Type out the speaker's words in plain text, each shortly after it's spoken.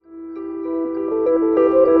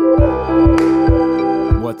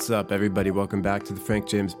What's up, everybody? Welcome back to the Frank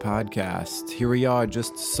James Podcast. Here we are,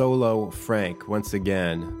 just solo Frank, once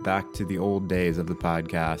again, back to the old days of the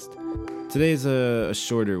podcast. Today's a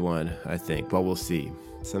shorter one, I think. Well, we'll see.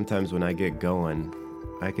 Sometimes when I get going,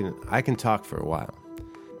 I can talk for a while.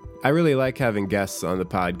 I really like having guests on the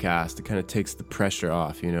podcast. It kind of takes the pressure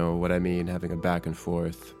off, you know what I mean? Having a back and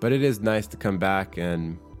forth. But it is nice to come back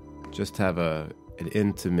and just have an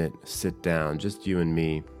intimate sit down, just you and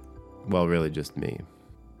me. Well, really just me,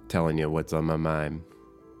 telling you what's on my mind.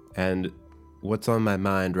 And what's on my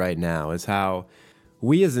mind right now is how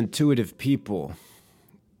we as intuitive people,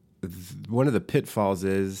 one of the pitfalls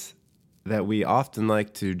is that we often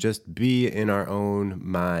like to just be in our own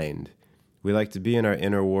mind. We like to be in our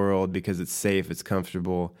inner world because it's safe, it's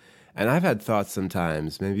comfortable. And I've had thoughts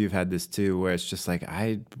sometimes, maybe you've had this too, where it's just like,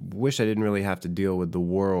 I wish I didn't really have to deal with the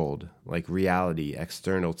world, like reality,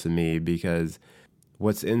 external to me, because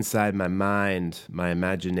what's inside my mind, my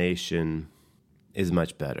imagination, is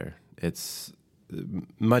much better. It's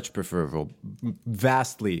much preferable,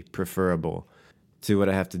 vastly preferable to what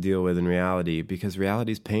I have to deal with in reality, because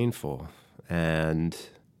reality is painful. And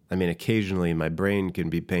I mean, occasionally my brain can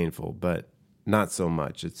be painful, but not so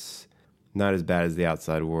much. It's not as bad as the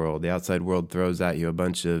outside world. The outside world throws at you a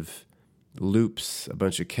bunch of loops, a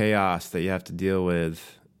bunch of chaos that you have to deal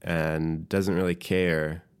with, and doesn't really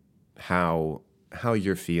care how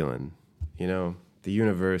you're feeling. You know, the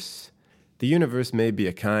universe may be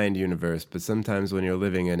a kind universe, but sometimes when you're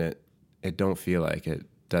living in it, it don't feel like it,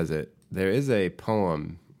 does it? There is a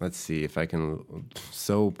poem. Let's see if I can.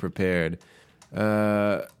 So prepared.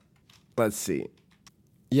 Let's see.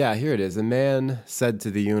 Yeah, here it is. A man said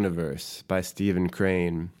to the universe, by Stephen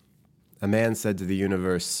Crane. A man said to the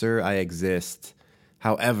universe, "Sir, I exist.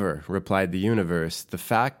 However," replied the universe, "the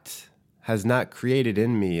fact has not created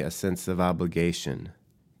in me a sense of obligation."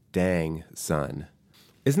 Dang, son.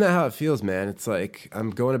 Isn't that how it feels, man? It's like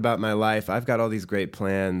I'm going about my life. I've got all these great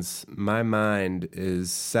plans. My mind is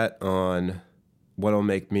set on what'll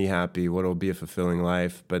make me happy, what'll be a fulfilling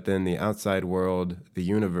life. But then the outside world, the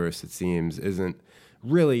universe, it seems, doesn't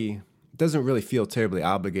really feel terribly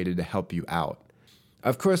obligated to help you out.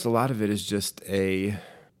 Of course, a lot of it is just a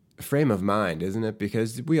frame of mind, isn't it?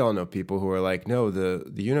 Because we all know people who are like, no,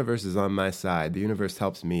 the universe is on my side. The universe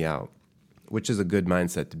helps me out, which is a good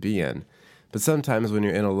mindset to be in. But sometimes when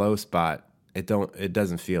you're in a low spot, it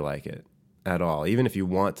doesn't feel like it at all. Even if you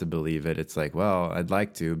want to believe it, it's like, well, I'd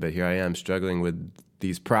like to, but here I am struggling with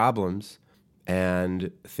these problems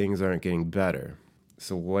and things aren't getting better.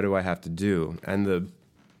 So what do I have to do? And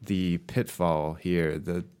the pitfall here,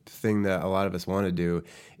 the thing that a lot of us want to do,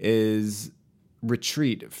 is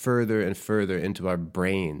retreat further and further into our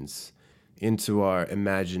brains, into our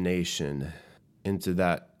imagination, into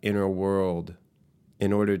that inner world,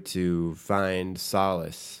 in order to find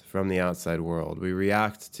solace from the outside world. We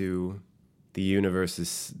react to the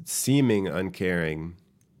universe's seeming uncaring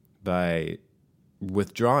by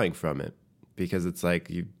withdrawing from it, because it's like,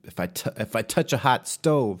 if I touch a hot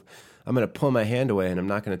stove, I'm going to pull my hand away and I'm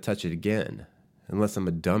not going to touch it again, unless I'm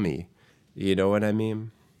a dummy. You know what I mean?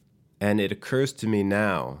 And it occurs to me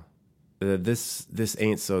now that this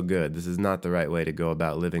ain't so good. This is not the right way to go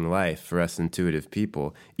about living life for us intuitive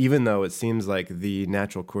people, even though it seems like the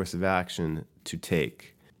natural course of action to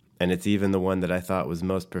take. And it's even the one that I thought was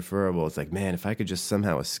most preferable. It's like, man, if I could just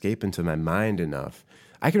somehow escape into my mind enough.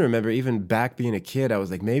 I can remember even back being a kid, I was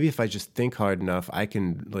like, maybe if I just think hard enough, I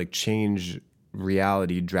can like change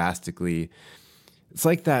reality drastically. It's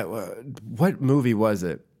like that. What movie was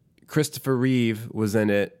it? Christopher Reeve was in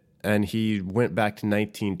it. And he went back to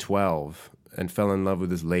 1912 and fell in love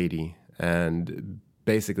with this lady. And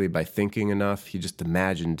basically by thinking enough, he just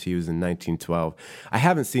imagined he was in 1912. I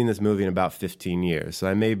haven't seen this movie in about 15 years, so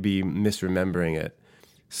I may be misremembering it.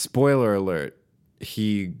 Spoiler alert,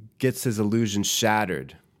 he gets his illusion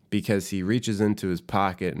shattered because he reaches into his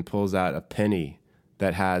pocket and pulls out a penny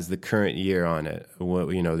that has the current year on it,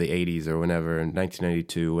 you know, the 80s or whenever,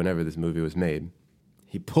 1992, whenever this movie was made.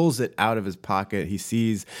 He pulls it out of his pocket, he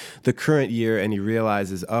sees the current year, and he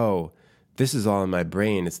realizes, oh, this is all in my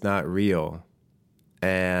brain, it's not real.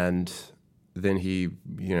 And then he,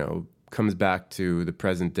 you know, comes back to the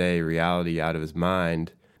present day reality out of his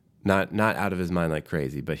mind, not out of his mind like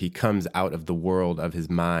crazy, but he comes out of the world of his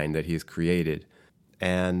mind that he has created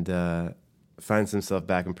and finds himself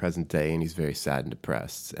back in present day, and he's very sad and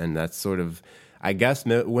depressed. And that's sort of, I guess,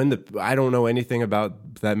 I don't know anything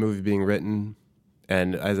about that movie being written.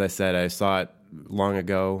 And as I said, I saw it long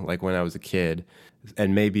ago, like when I was a kid,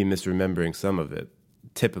 and maybe misremembering some of it.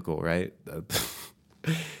 Typical, right?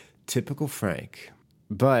 Typical Frank.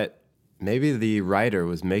 But maybe the writer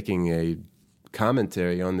was making a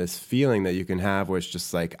commentary on this feeling that you can have where it's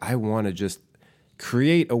just like, I want to just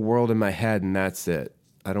create a world in my head and that's it.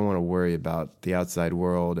 I don't want to worry about the outside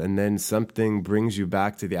world. And then something brings you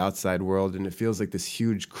back to the outside world and it feels like this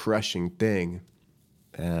huge crushing thing.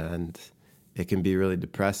 And it can be really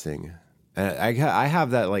depressing. I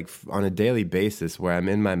have that like on a daily basis where I'm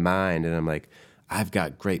in my mind and I'm like, I've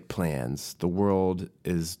got great plans. The world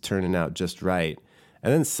is turning out just right.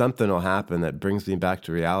 And then something will happen that brings me back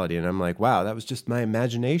to reality. And I'm like, wow, that was just my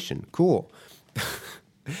imagination. Cool.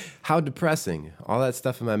 How depressing. All that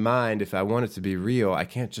stuff in my mind, if I want it to be real, I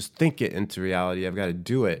can't just think it into reality. I've got to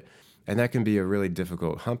do it. And that can be a really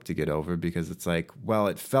difficult hump to get over because it's like, well,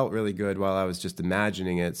 it felt really good while I was just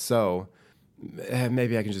imagining it. So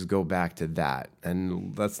maybe I can just go back to that.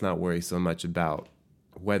 And let's not worry so much about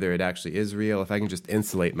whether it actually is real. If I can just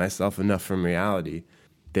insulate myself enough from reality,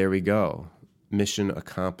 there we go. Mission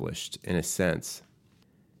accomplished in a sense.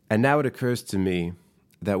 And now it occurs to me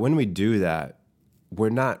that when we do that, we're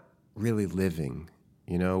not really living.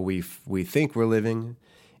 You know, we think we're living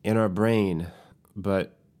in our brain,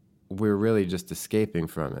 but we're really just escaping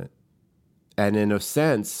from it. And in a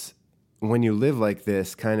sense, when you live like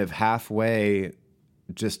this, kind of halfway,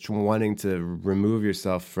 just wanting to remove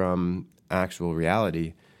yourself from actual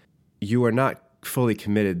reality, you are not fully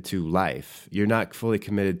committed to life. You're not fully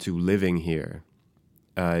committed to living here.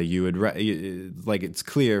 Like it's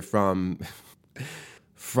clear from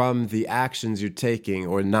the actions you're taking,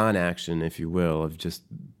 or non-action, if you will, of just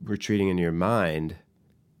retreating into your mind,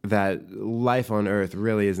 that life on Earth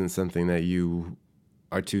really isn't something that you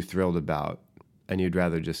are too thrilled about, and you'd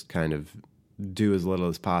rather just kind of do as little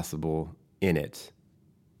as possible in it.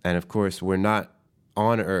 And of course, we're not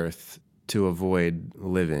on Earth to avoid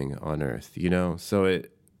living on Earth, you know? So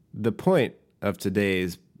the point of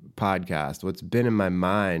today's podcast, what's been in my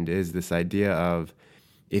mind is this idea of,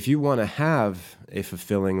 if you want to have a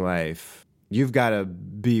fulfilling life, you've got to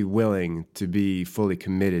be willing to be fully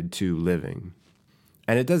committed to living.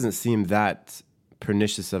 And it doesn't seem that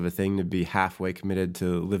pernicious of a thing to be halfway committed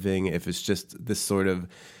to living if it's just this sort of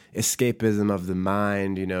escapism of the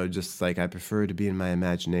mind, you know, just like I prefer to be in my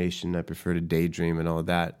imagination, I prefer to daydream and all of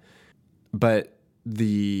that. But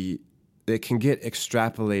it can get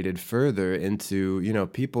extrapolated further into, you know,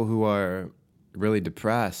 people who are really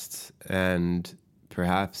depressed and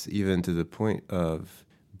perhaps even to the point of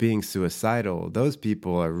being suicidal. Those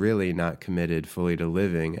people are really not committed fully to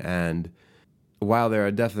living. And while there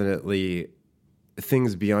are definitely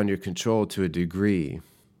things beyond your control to a degree,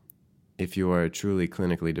 if you are truly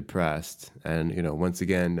clinically depressed, and, you know, once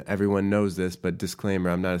again, everyone knows this, but disclaimer,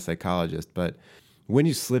 I'm not a psychologist, but when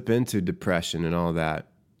you slip into depression and all that,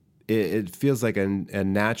 it feels like a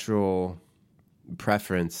natural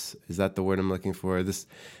preference. Is that the word I'm looking for? This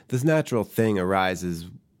natural thing arises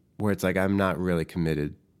where it's like, I'm not really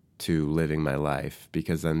committed to living my life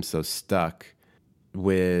because I'm so stuck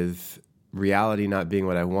with reality not being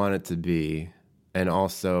what I want it to be, and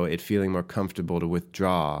also it feeling more comfortable to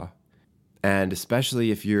withdraw. And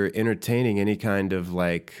especially if you're entertaining any kind of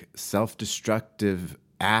like self-destructive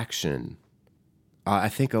action, I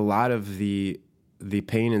think a lot of the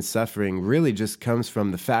pain and suffering really just comes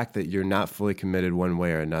from the fact that you're not fully committed one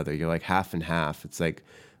way or another. You're like half and half. It's like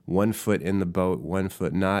 1 foot in the boat, 1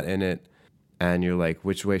 foot not in it. And you're like,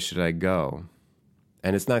 which way should I go?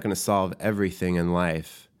 And it's not going to solve everything in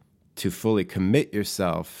life to fully commit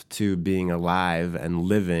yourself to being alive and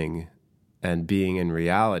living and being in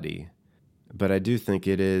reality. But I do think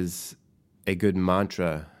it is a good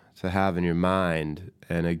mantra to have in your mind,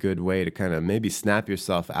 and a good way to kind of maybe snap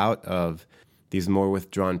yourself out of these more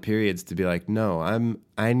withdrawn periods to be like, no,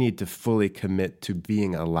 I need to fully commit to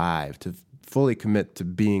being alive, to fully commit to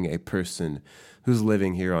being a person who's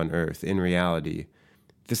living here on Earth in reality.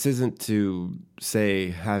 This isn't to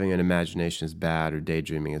say having an imagination is bad or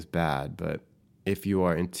daydreaming is bad, but if you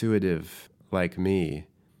are intuitive like me,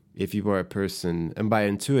 if you are a person, and by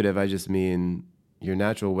intuitive, I just mean your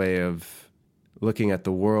natural way of looking at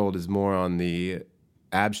the world is more on the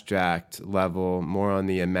abstract level, more on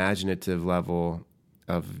the imaginative level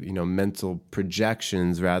of, you know, mental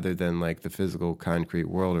projections rather than like the physical concrete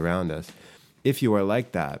world around us. If you are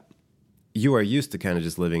like that, you are used to kind of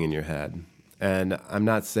just living in your head. And I'm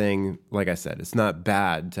not saying, like I said, it's not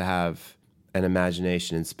bad to have an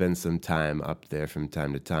imagination and spend some time up there from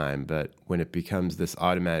time to time. But when it becomes this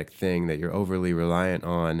automatic thing that you're overly reliant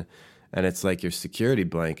on, and it's like your security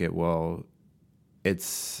blanket, well,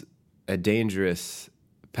 it's a dangerous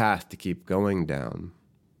path to keep going down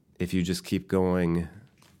if you just keep going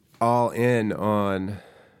all in on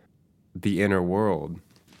the inner world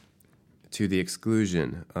to the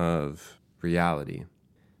exclusion of reality.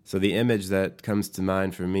 So the image that comes to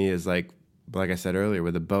mind for me is like I said earlier,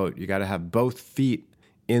 with a boat. You got to have both feet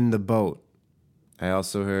in the boat. I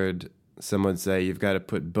also heard someone say you've got to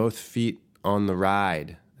put both feet on the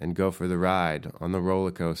ride and go for the ride on the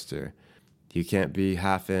roller coaster. You can't be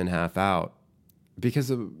half in, half out. Because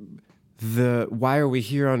of why are we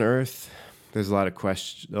here on Earth? There's a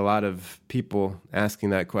lot of people asking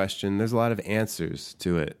that question. There's a lot of answers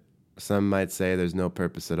to it. Some might say there's no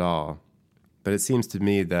purpose at all. But it seems to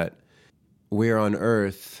me that we're on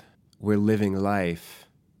Earth, we're living life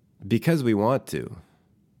because we want to.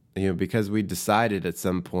 Because we decided at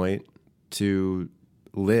some point to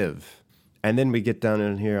live. And then we get down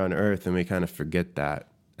in here on Earth and we kind of forget that.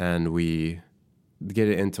 And we get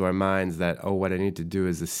it into our minds that, oh, what I need to do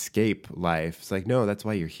is escape life. It's like, no, that's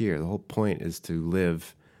why you're here. The whole point is to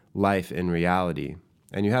live life in reality.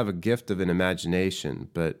 And you have a gift of an imagination,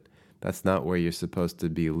 but that's not where you're supposed to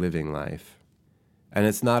be living life. And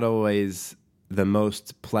it's not always the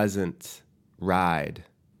most pleasant ride,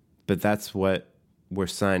 but that's what we're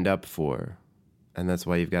signed up for. And that's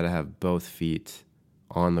why you've got to have both feet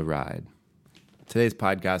on the ride. Today's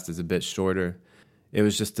podcast is a bit shorter. It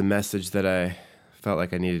was just a message that I felt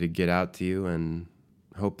like I needed to get out to you, and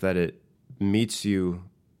hope that it meets you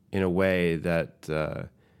in a way that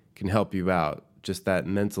can help you out. Just that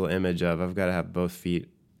mental image of I've got to have both feet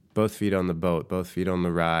on the boat, both feet on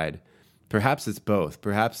the ride. Perhaps it's both.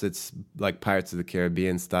 Perhaps it's like Pirates of the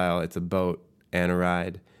Caribbean style. It's a boat and a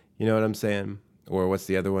ride. You know what I'm saying? Or what's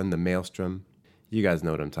the other one? The Maelstrom. You guys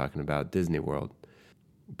know what I'm talking about. Disney World.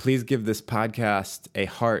 Please give this podcast a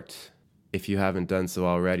heart if you haven't done so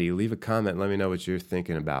already. Leave a comment. Let me know what you're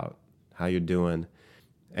thinking about, how you're doing.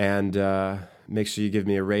 And make sure you give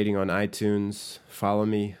me a rating on iTunes. Follow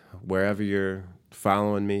me wherever you're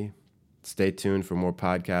following me. Stay tuned for more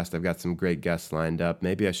podcasts. I've got some great guests lined up.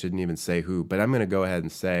 Maybe I shouldn't even say who, but I'm going to go ahead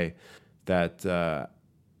and say that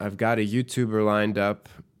I've got a YouTuber lined up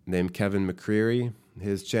named Kevin McCreary.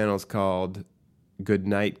 His channel's called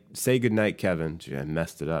Say Goodnight, Kevin. Gee, I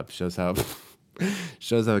messed it up. Shows how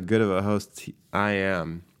good of a host I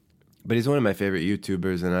am. But he's one of my favorite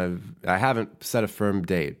YouTubers, and I haven't set a firm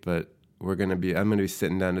date, but I'm going to be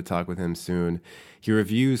sitting down to talk with him soon. He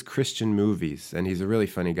reviews Christian movies, and he's a really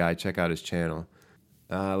funny guy. Check out his channel.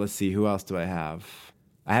 Let's see, who else do I have?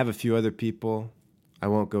 I have a few other people. I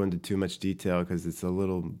won't go into too much detail because it's a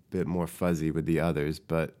little bit more fuzzy with the others,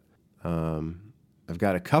 but I've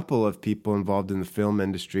got a couple of people involved in the film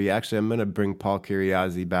industry. Actually, I'm going to bring Paul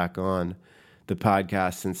Kiriazi back on the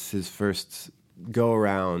podcast since his first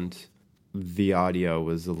go-around, the audio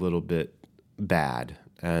was a little bit bad,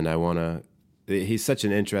 and he's such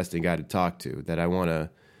an interesting guy to talk to that I want to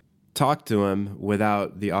talk to him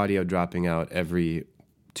without the audio dropping out every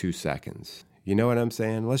 2 seconds. You know what I'm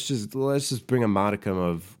saying? Let's just bring a modicum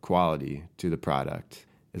of quality to the product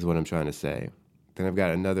is what I'm trying to say. Then I've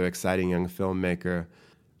got another exciting young filmmaker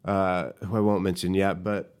who I won't mention yet,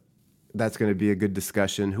 but that's going to be a good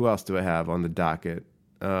discussion. Who else do I have on the docket?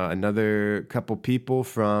 Another couple people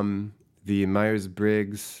from the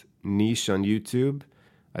Myers-Briggs niche on YouTube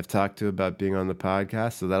I've talked to about being on the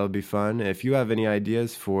podcast, so that'll be fun. If you have any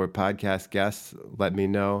ideas for podcast guests, let me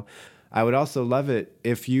know. I would also love it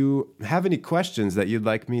if you have any questions that you'd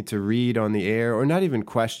like me to read on the air, or not even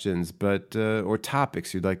questions, but or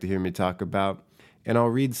topics you'd like to hear me talk about. And I'll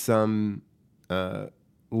read some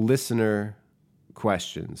listener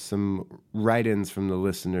questions, some write-ins from the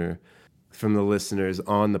listeners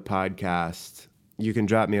on the podcast. You can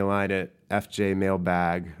drop me a line at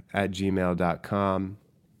fjmailbag@gmail.com,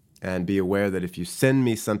 and be aware that if you send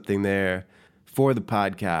me something there for the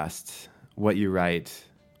podcast, what you write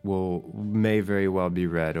may very well be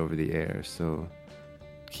read over the air. So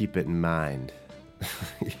keep it in mind.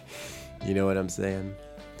 You know what I'm saying?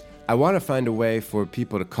 I want to find a way for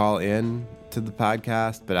people to call in to the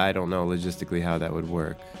podcast, but I don't know logistically how that would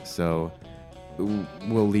work. So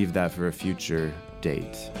we'll leave that for a future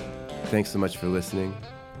date. Thanks so much for listening.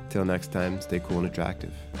 Till next time, stay cool and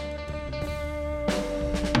attractive.